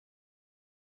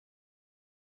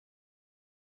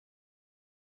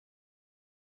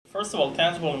First of all,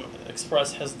 Tangible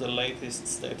Express has the latest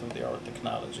state-of-the-art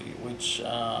technology, which,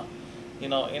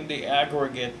 in the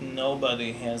aggregate,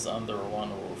 nobody has under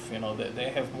one roof. They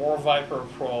have more Viper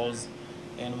Pros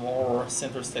and more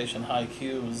Center Station High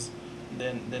Qs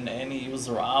than any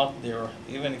user out there.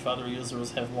 Even if other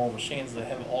users have more machines, they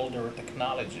have older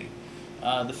technology.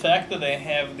 The fact that they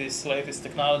have this latest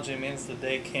technology means that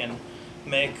they can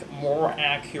make more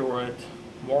accurate,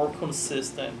 more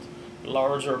consistent,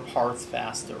 larger parts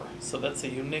faster. So that's a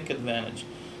unique advantage.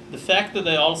 The fact that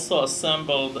they also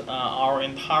assembled our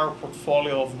entire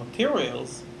portfolio of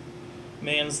materials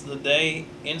means that they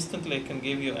instantly can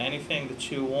give you anything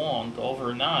that you want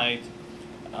overnight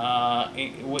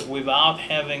without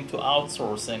having to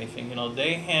outsource anything.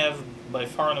 They have by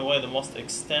far and away the most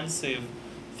extensive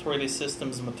 3D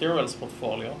Systems materials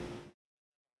portfolio.